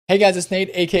Hey guys, it's Nate,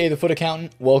 aka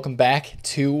TheFutAccountant. Welcome back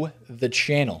to the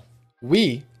channel.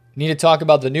 We need to talk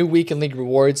about the new Weekend League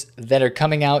rewards that are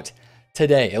coming out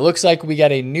today. It looks like we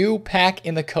got a new pack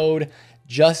in the code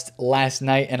just last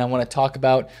night, and I want to talk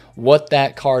about what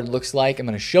that card looks like. I'm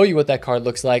going to show you what that card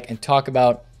looks like and talk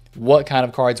about what kind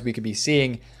of cards we could be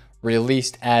seeing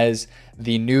released as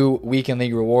the new Weekend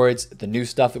League rewards, the new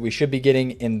stuff that we should be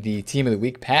getting in the Team of the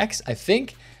Week packs, I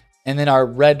think, and then our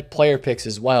red player picks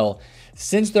as well.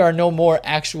 Since there are no more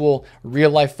actual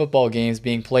real-life football games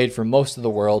being played for most of the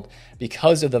world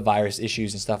because of the virus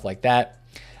issues and stuff like that,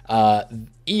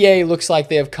 EA looks like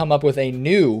they have come up with a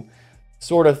new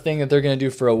sort of thing that they're going to do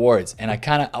for awards. And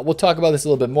we'll talk about this a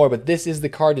little bit more, but this is the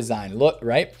card design. Look,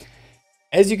 right?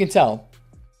 As you can tell,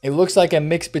 it looks like a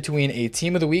mix between a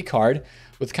Team of the Week card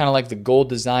with kind of like the gold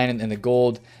design and the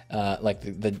gold, like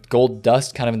the gold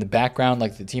dust kind of in the background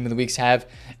like the Team of the Weeks have.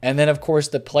 And then, of course,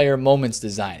 the Player Moments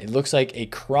design. It looks like a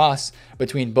cross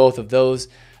between both of those.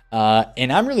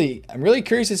 And I'm really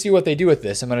curious to see what they do with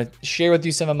this. I'm going to share with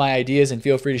you some of my ideas, and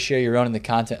feel free to share your own in the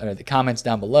content or the comments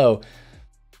down below.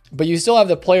 But you still have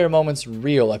the Player Moments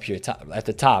reel up here at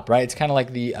the top, right? It's kind of like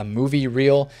a movie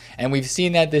reel. And we've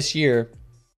seen that this year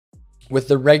with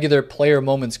the regular Player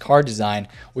Moments card design,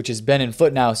 which has been in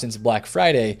foot now since Black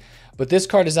Friday. But this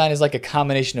card design is like a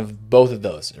combination of both of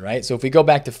those, right? So if we go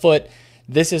back to foot,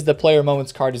 this is the Player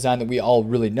Moments card design that we all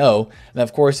really know. And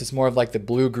of course, it's more of like the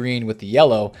blue-green with the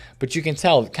yellow, but you can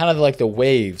tell kind of like the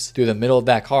waves through the middle of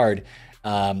that card.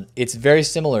 It's very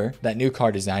similar, that new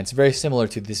card design. It's very similar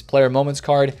to this Player Moments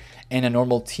card and a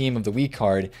normal Team of the Week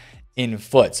card in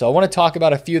foot. So I want to talk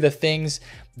about a few of the things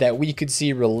that we could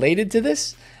see related to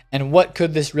this. And what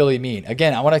could this really mean?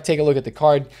 Again, I want to take a look at the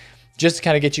card just to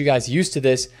kind of get you guys used to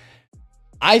this.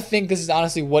 I think this is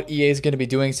honestly what EA is going to be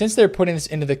doing. Since they're putting this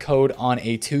into the code on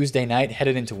a Tuesday night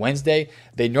headed into Wednesday,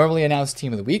 they normally announce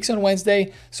Team of the Weeks on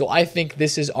Wednesday. So I think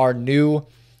this is our new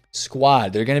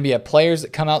squad. They're going to be players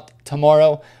that come out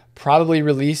tomorrow, probably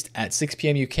released at 6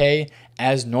 p.m. UK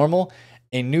as normal.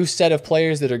 A new set of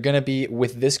players that are going to be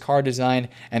with this card design,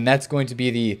 and that's going to be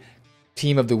the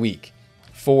Team of the Week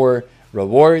for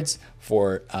rewards,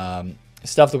 for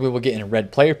stuff that we will get in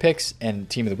red player picks and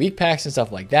Team of the Week packs and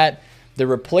stuff like that. They're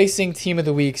replacing Team of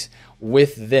the Weeks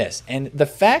with this. And the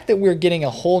fact that we're getting a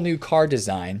whole new card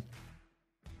design,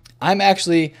 I'm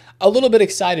actually a little bit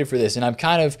excited for this, and I'm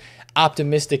kind of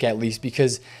optimistic at least,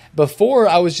 because before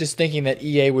I was just thinking that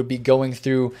EA would be going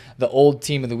through the old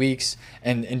Team of the Weeks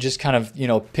and just kind of, you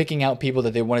know, picking out people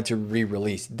that they wanted to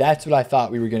re-release. That's what I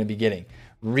thought we were going to be getting.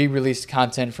 Re-released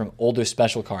content from older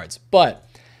special cards. But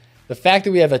the fact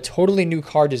that we have a totally new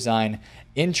card design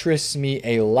interests me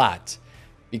a lot,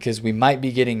 because we might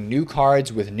be getting new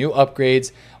cards with new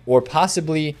upgrades, or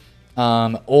possibly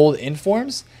old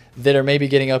informs that are maybe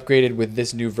getting upgraded with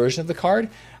this new version of the card.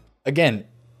 Again,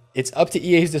 it's up to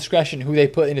EA's discretion who they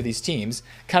put into these teams,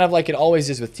 kind of like it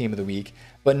always is with Team of the Week.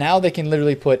 But now they can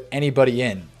literally put anybody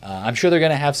in. I'm sure they're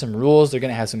going to have some rules. They're going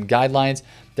to have some guidelines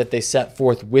that they set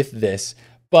forth with this.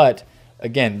 But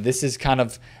again, this is kind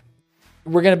of,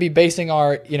 we're going to be basing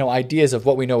our, ideas of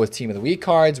what we know with Team of the Week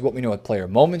cards, what we know with Player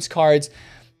Moments cards.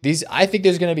 These, I think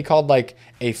there's going to be called like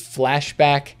a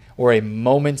flashback or a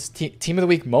moments, Team of the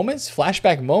Week moments,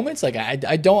 flashback moments. Like I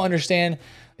don't understand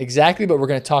exactly, but we're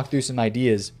going to talk through some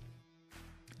ideas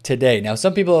today. Now,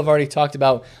 some people have already talked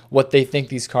about what they think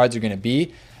these cards are going to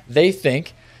be.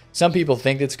 Some people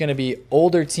think it's going to be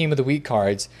older Team of the Week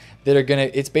cards that are going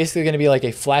to, it's basically going to be like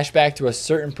a flashback to a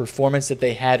certain performance that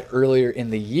they had earlier in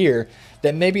the year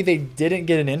that maybe they didn't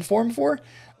get an inform for.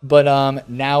 But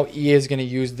now EA is going to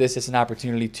use this as an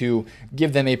opportunity to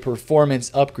give them a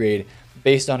performance upgrade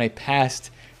based on a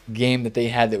past game that they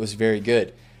had that was very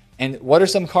good. And what are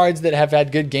some cards that have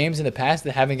had good games in the past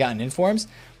that haven't gotten informs?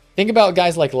 Think about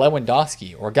guys like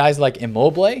Lewandowski or guys like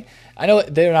Immobile. I know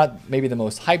they're not maybe the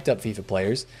most hyped up FIFA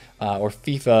players or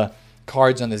FIFA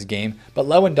cards on this game, but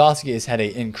Lewandowski has had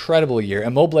an incredible year.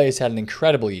 Immobile has had an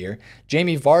incredible year.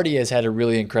 Jamie Vardy has had a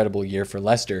really incredible year for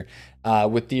Leicester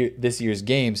with this year's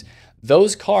games.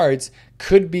 Those cards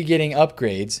could be getting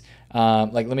upgrades.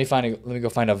 Like let me go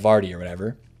find a Vardy or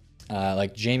whatever.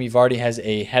 Like Jamie Vardy has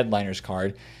a headliners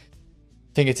card.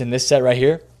 I think it's in this set right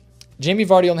here. Jamie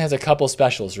Vardy only has a couple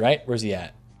specials, right? Where's he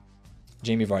at?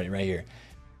 Jamie Vardy right here.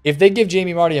 If they give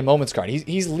Jamie Vardy a moments card,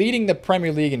 he's leading the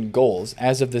Premier League in goals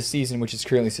as of the season, which is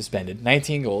currently suspended,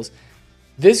 19 goals.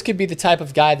 This could be the type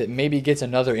of guy that maybe gets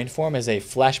another inform as a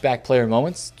flashback player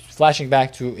moments, flashing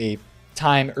back to a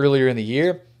time earlier in the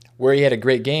year where he had a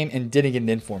great game and didn't get an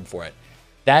inform for it.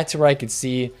 That's where I could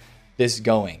see this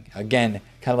going. Again,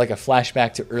 kind of like a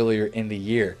flashback to earlier in the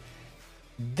year.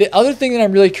 The other thing that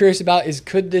I'm really curious about is,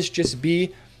 could this just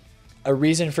be a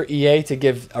reason for EA to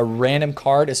give a random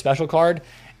card, a special card?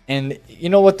 And you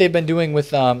know what they've been doing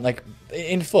with like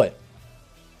in Foot.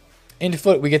 In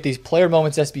Foot, we get these player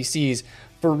moments SBCs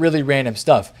for really random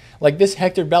stuff. Like this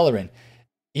Hector Bellerin.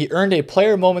 He earned a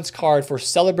player moments card for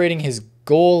celebrating his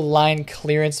goal line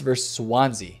clearance versus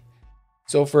Swansea.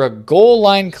 So for a goal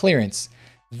line clearance,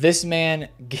 this man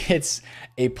gets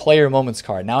a player moments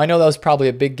card. Now, I know that was probably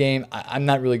a big game. I'm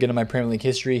not really good at my Premier League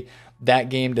history. That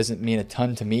game doesn't mean a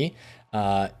ton to me,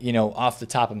 you know, off the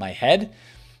top of my head.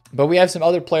 But we have some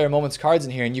other player moments cards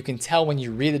in here, and you can tell when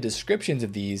you read the descriptions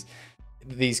of these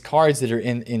cards that are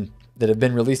that have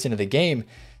been released into the game.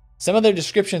 Some of their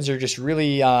descriptions are just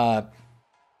really,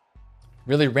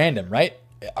 really random, right?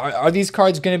 Are these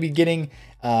cards going to be getting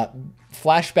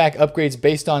flashback upgrades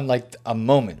based on like a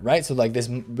moment, right? So like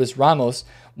this Ramos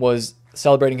was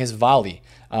celebrating his volley.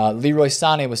 Leroy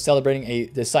Sané was celebrating a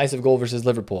decisive goal versus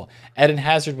Liverpool. Eden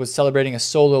Hazard was celebrating a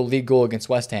solo league goal against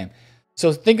West Ham.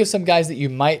 So think of some guys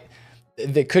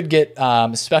that could get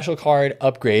special card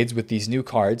upgrades with these new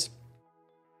cards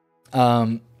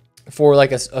for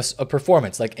like a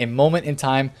performance, like a moment in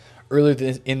time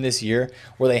earlier in this year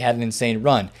where they had an insane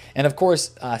run. And of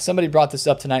course, somebody brought this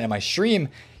up tonight on my stream.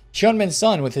 Heung-min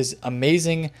Son with his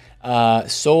amazing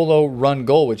solo run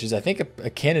goal, which is I think a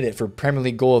candidate for Premier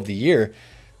League Goal of the Year.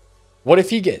 What if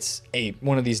he gets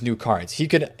one of these new cards? He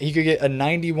could get a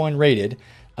 91 rated,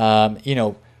 you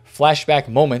know, flashback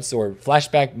moments or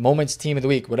flashback moments team of the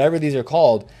week, whatever these are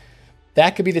called.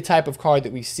 That could be the type of card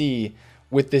that we see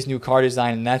with this new card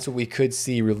design, and that's what we could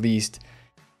see released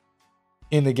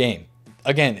in the game.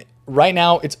 Again, right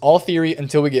now it's all theory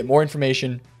until we get more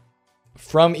information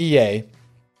from EA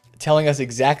telling us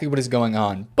exactly what is going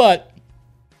on. But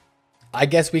I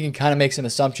guess we can kind of make some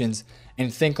assumptions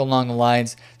and think along the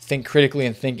lines, think critically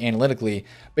and think analytically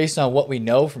based on what we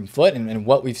know from Foot and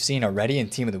what we've seen already in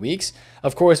Team of the Weeks.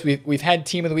 Of course, we've had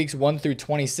Team of the Weeks 1 through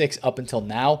 26 up until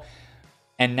now,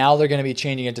 and now they're going to be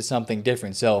changing it to something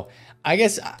different. So I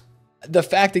guess the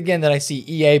fact, again, that I see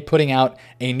EA putting out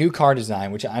a new card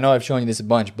design, which I know I've shown you this a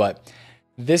bunch, but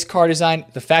this card design,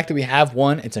 the fact that we have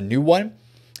one, it's a new one,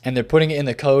 and they're putting it in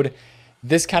the code,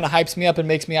 this kind of hypes me up and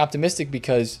makes me optimistic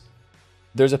because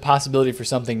there's a possibility for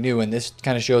something new, and this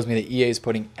kind of shows me that EA is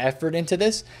putting effort into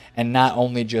this and not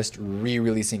only just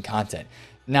re-releasing content.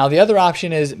 Now, the other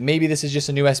option is maybe this is just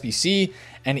a new SBC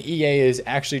and EA is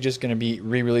actually just going to be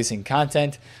re-releasing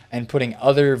content and putting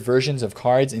other versions of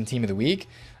cards in Team of the Week.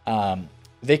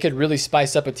 They could really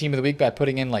spice up a Team of the Week by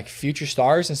putting in like future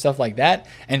stars and stuff like that,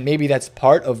 and maybe that's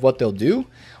part of what they'll do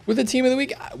with the Team of the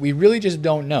Week. We really just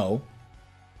don't know.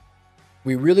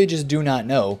 We really just do not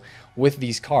know with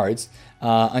these cards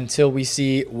until we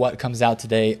see what comes out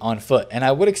today on Foot. And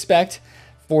I would expect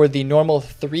for the normal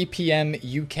 3 p.m.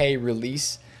 UK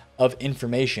release of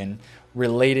information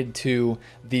related to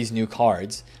these new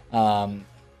cards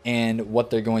and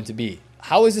what they're going to be.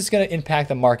 How is this going to impact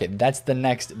the market? That's the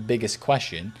next biggest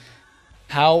question.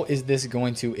 How is this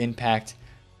going to impact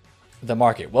the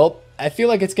market? Well, I feel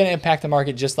like it's going to impact the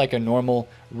market just like a normal,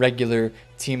 regular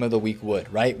Team of the Week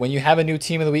would, right? When you have a new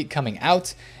Team of the Week coming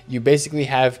out, you basically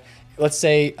have, let's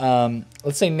say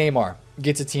Neymar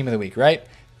gets a Team of the Week, right?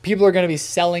 People are going to be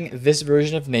selling this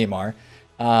version of Neymar.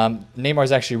 Neymar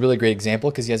is actually a really great example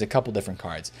because he has a couple different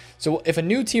cards. So if a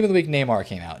new Team of the Week Neymar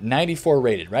came out, 94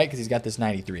 rated, right? Because he's got this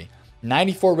 93.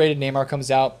 94 rated Neymar comes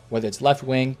out, whether it's left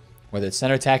wing, whether it's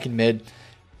center attacking mid,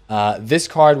 this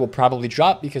card will probably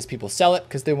drop because people sell it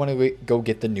because they want to go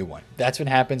get the new one. That's what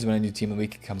happens when a new Team of the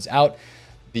Week comes out.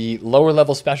 The lower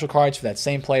level special cards for that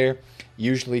same player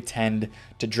usually tend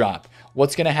to drop.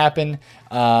 What's going to happen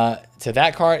to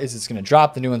that card is it's going to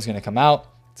drop. The new one's going to come out.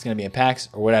 It's going to be in packs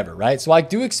or whatever, right? So I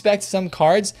do expect some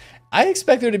cards. I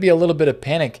expect there to be a little bit of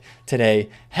panic today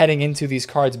heading into these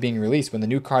cards being released when the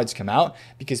new cards come out,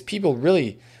 because people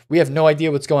really, we have no idea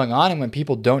what's going on. And when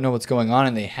people don't know what's going on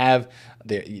and they have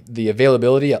the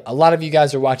availability, a lot of you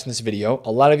guys are watching this video.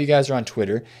 A lot of you guys are on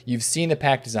Twitter. You've seen the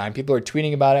pack design. People are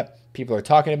tweeting about it. People are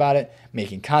talking about it,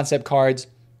 making concept cards,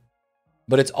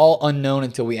 but it's all unknown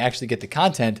until we actually get the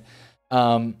content.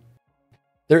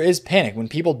 There is panic when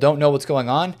people don't know what's going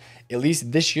on. At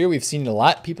least this year, we've seen it a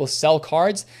lot. People sell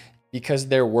cards because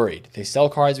they're worried. They sell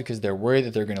cards because they're worried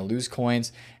that they're going to lose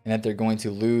coins and that they're going to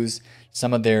lose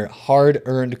some of their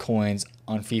hard-earned coins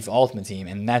on FIFA Ultimate Team.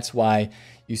 And that's why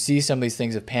you see some of these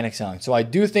things of panic selling. So I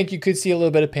do think you could see a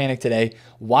little bit of panic today.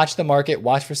 Watch the market.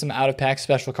 Watch for some out-of-pack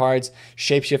special cards,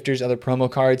 shapeshifters, other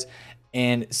promo cards,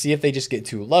 and see if they just get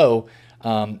too low.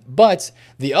 But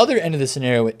the other end of the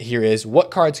scenario here is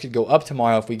what cards could go up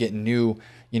tomorrow if we get new,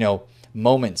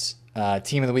 moments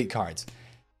Team of the Week cards.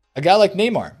 A guy like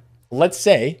Neymar, let's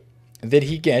say that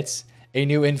he gets a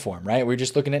new inform, right? We're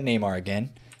just looking at Neymar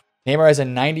again. Neymar has a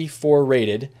 94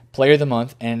 rated Player of the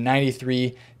Month and a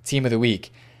 93 Team of the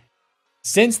Week.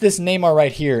 Since this Neymar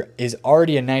right here is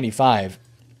already a 95,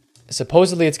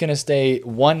 supposedly it's going to stay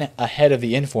one ahead of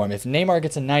the inform. If Neymar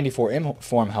gets a 94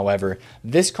 inform, however,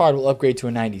 this card will upgrade to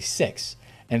a 96.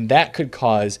 And that could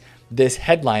cause this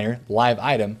headliner live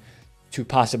item to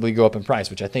possibly go up in price,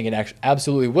 which I think it actually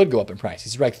absolutely would go up in price.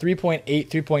 He's ranked 3.8,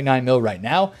 3.9 mil right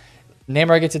now.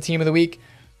 Neymar gets a Team of the Week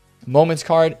Moments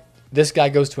card. This guy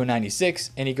goes to a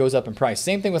 96 and he goes up in price.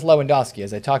 Same thing with Lewandowski,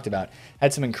 as I talked about.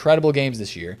 Had some incredible games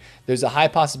this year. There's a high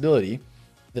possibility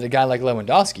that a guy like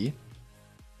Lewandowski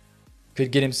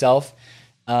could get himself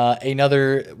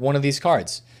another one of these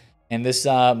cards. And this,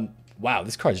 wow,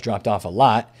 this card's dropped off a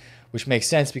lot, which makes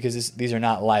sense because these are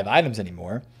not live items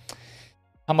anymore.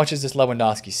 How much is this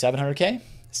Lewandowski? 700K?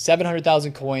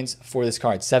 700,000 coins for this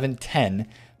card. 710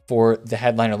 for the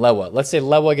headliner Lewa. Let's say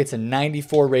Lewa gets a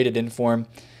 94 rated inform,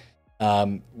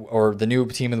 or the new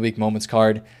Team of the Week Moments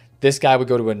card. This guy would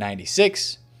go to a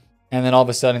 96, and then all of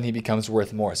a sudden he becomes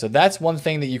worth more. So that's one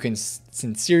thing that you can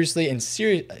sincerely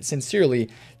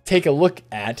take a look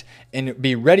at and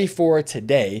be ready for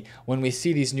today when we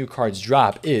see these new cards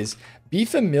drop is be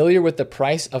familiar with the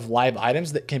price of live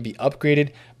items that can be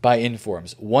upgraded by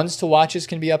informs. Ones to watches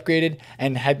can be upgraded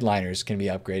and headliners can be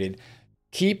upgraded.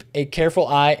 Keep a careful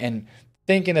eye and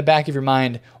think in the back of your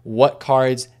mind what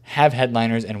cards have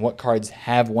headliners and what cards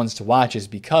have ones to watches,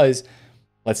 because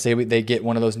let's say they get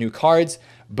one of those new cards,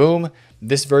 boom,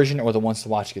 this version or the ones to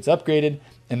watch gets upgraded,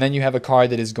 and then you have a card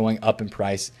that is going up in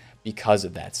price because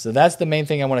of that. So that's the main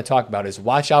thing I want to talk about is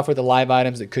watch out for the live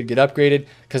items that could get upgraded,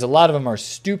 because a lot of them are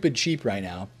stupid cheap right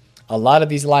now. A lot of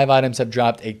these live items have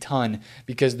dropped a ton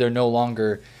because they're no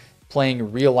longer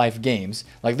playing real life games.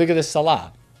 Like look at this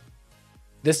Salah.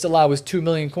 This Salah was 2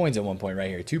 million coins at one point right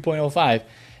here, 2.05.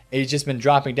 It's just been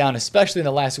dropping down, especially in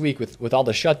the last week with all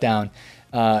the shutdown.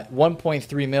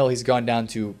 1.3 mil, he's gone down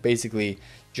to basically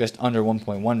just under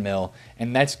 1.1 mil.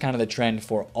 And that's kind of the trend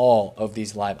for all of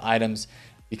these live items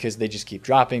because they just keep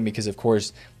dropping because, of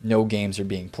course, no games are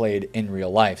being played in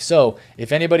real life. So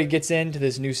if anybody gets into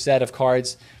this new set of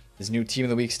cards, this new Team of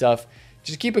the Week stuff,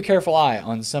 just keep a careful eye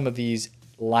on some of these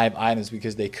live items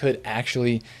because they could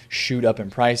actually shoot up in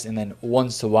price, and then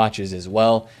ones to watches as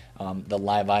well. The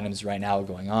live items right now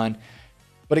going on.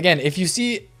 But again, if you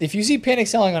see panic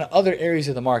selling on other areas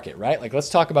of the market, right? Like let's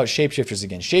talk about shapeshifters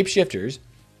again. Shapeshifters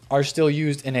are still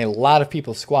used in a lot of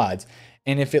people's squads.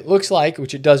 And if it looks like,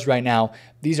 which it does right now,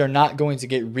 these are not going to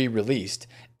get re-released.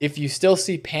 If you still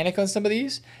see panic on some of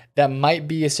these, that might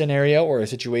be a scenario or a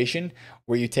situation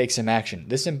where you take some action.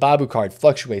 This Mbabu card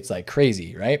fluctuates like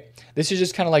crazy, right? This is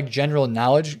just kind of like general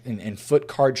knowledge and foot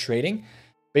card trading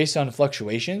based on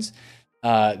fluctuations.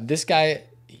 This guy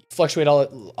fluctuates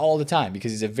all the time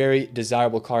because he's a very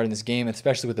desirable card in this game,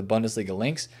 especially with the Bundesliga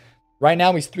links. Right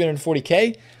now, he's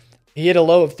 340K. He hit a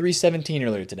low of 317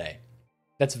 earlier today.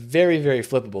 That's very, very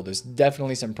flippable. There's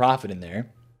definitely some profit in there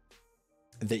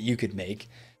that you could make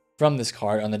from this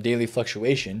card on the daily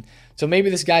fluctuation. So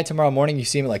maybe this guy tomorrow morning, you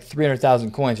see him at like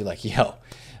 300,000 coins. You're like, yo,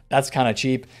 that's kind of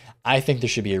cheap. I think there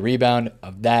should be a rebound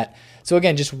of that. So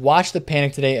again, just watch the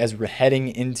panic today as we're heading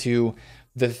into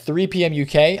the 3 p.m.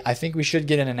 UK. I think we should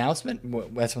get an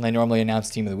announcement. That's when they normally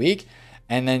announce Team of the Week.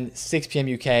 And then 6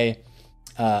 p.m. UK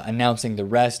announcing the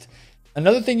rest.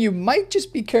 Another thing you might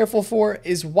just be careful for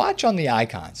is watch on the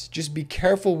icons. Just be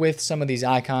careful with some of these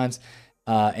icons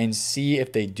and see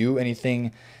if they do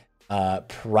anything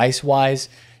price-wise.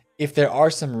 If there are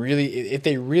some if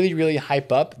they really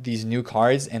hype up these new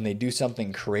cards and they do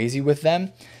something crazy with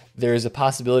them, there is a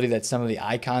possibility that some of the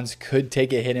icons could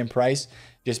take a hit in price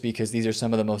just because these are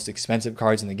some of the most expensive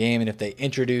cards in the game. And if they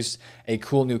introduce a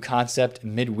cool new concept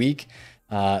midweek,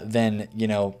 then, you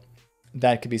know,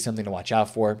 that could be something to watch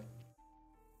out for.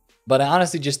 But I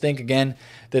honestly just think, again,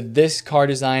 that this card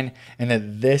design and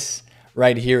that this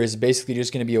right here is basically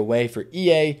just going to be a way for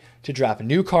EA to drop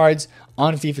new cards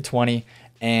on FIFA 20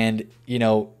 and, you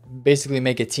know, basically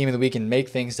make a Team of the Week and make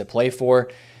things to play for.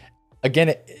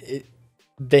 Again,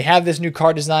 they have this new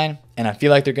card design, and I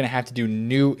feel like they're going to have to do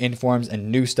new informs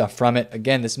and new stuff from it.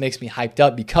 Again, this makes me hyped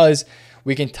up because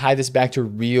we can tie this back to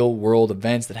real world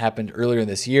events that happened earlier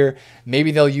this year.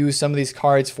 Maybe they'll use some of these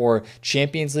cards for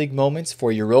Champions League moments,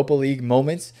 for Europa League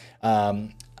moments.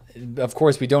 Of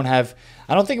course, I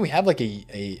don't think we have like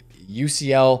a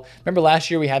UCL. Remember last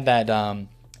year we had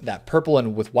that purple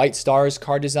and with white stars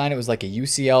card design. It was like a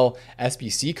UCL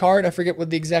SBC card. I forget what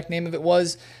the exact name of it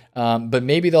was. But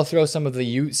maybe they'll throw some of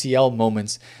the UCL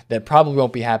moments that probably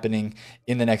won't be happening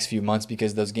in the next few months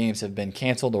because those games have been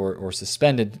canceled or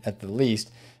suspended at the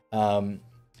least,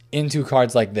 into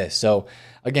cards like this. So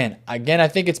again, I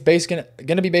think it's going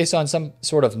to be based on some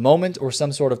sort of moment or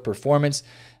some sort of performance,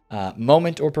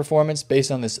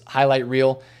 based on this highlight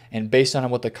reel and based on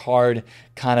what the card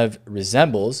kind of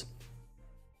resembles.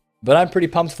 But I'm pretty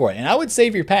pumped for it. And I would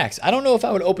save your packs. I don't know if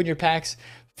I would open your packs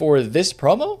for this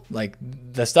promo, like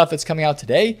the stuff that's coming out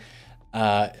today.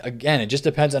 Again, it just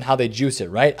depends on how they juice it,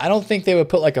 right? I don't think they would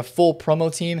put like a full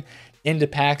promo team into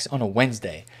packs on a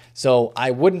Wednesday. So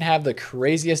I wouldn't have the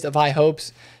craziest of high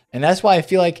hopes. And that's why I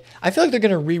feel like they're going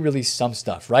to re-release some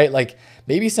stuff, right? Like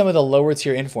maybe some of the lower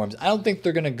tier informs. I don't think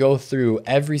they're going to go through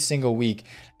every single week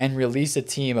and release a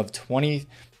team of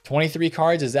 23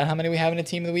 cards. Is that how many we have in a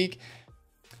team of the week?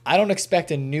 I don't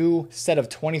expect a new set of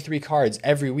 23 cards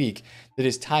every week that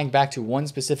is tying back to one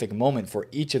specific moment for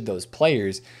each of those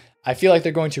players. I feel like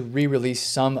they're going to re-release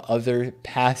some other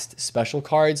past special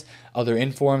cards, other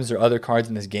informs or other cards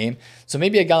in this game. So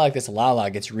maybe a guy like this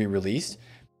Lala gets re-released,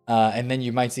 and then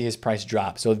you might see his price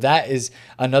drop. So that is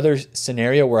another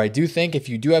scenario where I do think if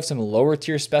you do have some lower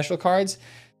tier special cards,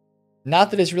 not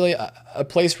that it's really a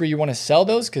place where you want to sell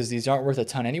those because these aren't worth a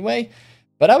ton anyway,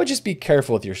 but I would just be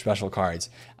careful with your special cards,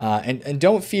 and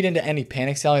don't feed into any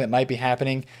panic selling that might be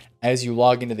happening as you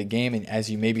log into the game and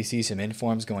as you maybe see some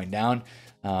informs going down.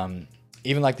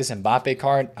 Even like this Mbappe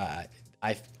card,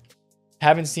 I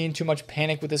haven't seen too much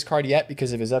panic with this card yet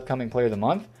because of his upcoming Player of the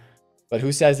Month. But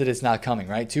who says that it's not coming,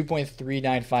 right?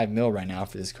 2.395 mil right now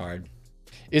for this card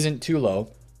isn't too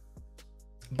low.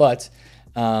 But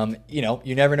you know,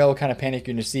 you never know what kind of panic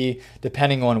you're going to see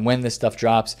depending on when this stuff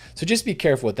drops. So just be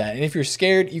careful with that. And if you're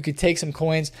scared, you could take some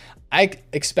coins. I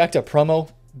expect a promo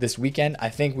this weekend. I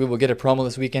think we will get a promo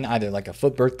this weekend, either like a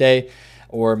Foot Birthday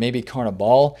or maybe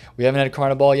Carnival. We haven't had a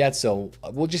Carnival yet, so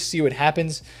we'll just see what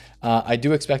happens. I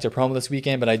do expect a promo this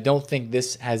weekend, but I don't think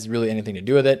this has really anything to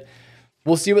do with it.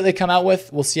 We'll see what they come out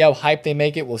with. We'll see how hyped they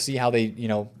make it. We'll see how they, you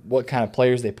know, what kind of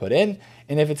players they put in,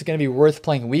 and if it's going to be worth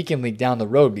playing Weekend League down the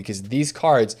road, because these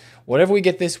cards, whatever we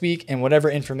get this week and whatever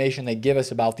information they give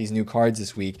us about these new cards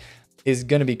this week is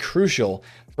going to be crucial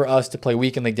for us to play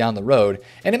Weekend League down the road.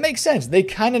 And it makes sense. They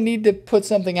kind of need to put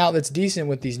something out that's decent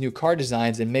with these new card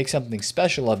designs and make something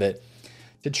special of it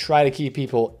to try to keep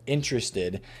people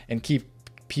interested and keep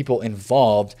people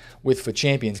involved with FUT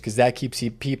Champions, because that keeps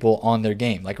people on their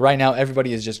game. Like right now,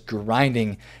 everybody is just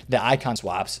grinding the icon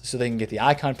swaps so they can get the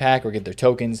icon pack or get their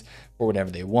tokens or whatever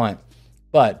they want.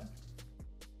 But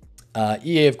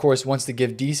EA, of course, wants to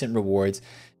give decent rewards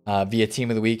via Team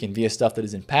of the Week and via stuff that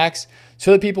is in packs,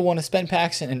 so that people want to spend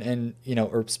packs and you know,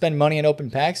 or spend money in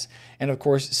open packs, and of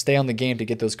course stay on the game to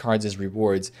get those cards as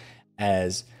rewards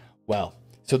as well.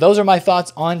 So those are my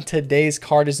thoughts on today's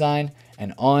card design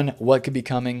and on what could be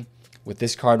coming with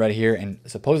this card right here, and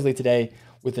supposedly today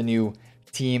with the new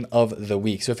Team of the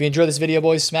Week. So if you enjoyed this video,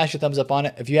 boys, smash a thumbs up on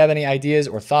it. If you have any ideas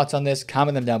or thoughts on this,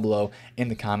 comment them down below in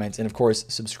the comments, and of course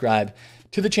subscribe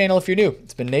to the channel if you're new.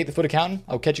 It's been Nate, the FUT Accountant.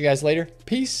 I'll catch you guys later.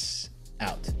 Peace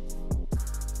out.